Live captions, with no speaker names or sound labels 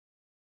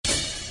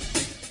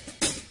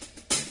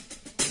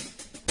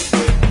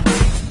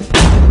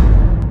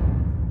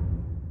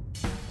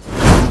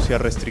anuncia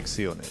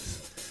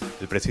restricciones.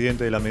 El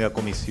presidente de la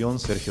megacomisión,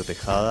 Sergio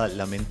Tejada,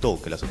 lamentó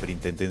que la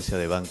Superintendencia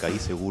de Banca y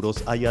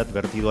Seguros haya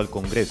advertido al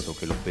Congreso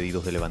que los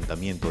pedidos de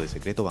levantamiento de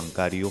secreto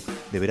bancario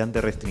deberán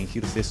de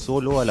restringirse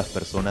solo a las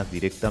personas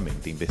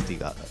directamente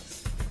investigadas.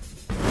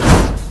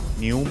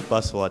 Ni un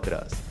paso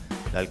atrás.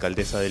 La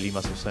alcaldesa de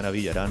Lima, Susana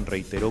Villarán,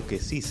 reiteró que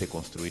sí se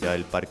construirá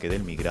el Parque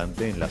del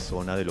Migrante en la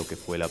zona de lo que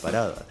fue la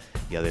parada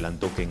y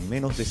adelantó que en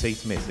menos de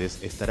 6 meses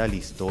estará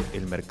listo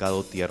el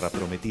mercado Tierra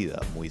Prometida,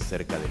 muy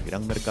cerca del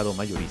gran mercado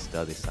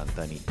mayorista de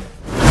Santa Anita.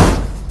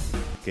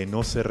 Que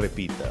no se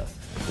repita.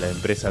 La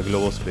empresa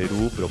Globos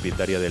Perú,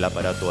 propietaria del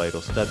aparato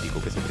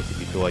aerostático que se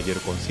precipitó ayer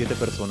con 7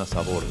 personas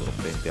a bordo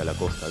frente a la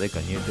costa de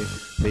Cañete,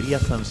 sería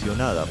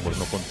sancionada por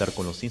no contar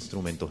con los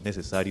instrumentos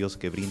necesarios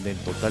que brinden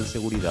total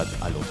seguridad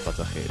a los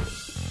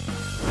pasajeros.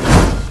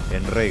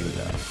 En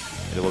regla.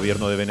 El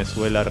gobierno de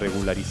Venezuela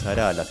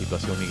regularizará la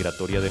situación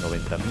migratoria de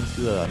 90.000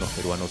 ciudadanos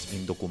peruanos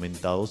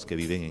indocumentados que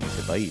viven en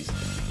ese país,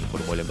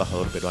 informó el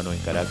embajador peruano en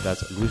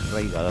Caracas, Luis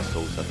Raigada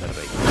Sousa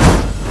Ferreira.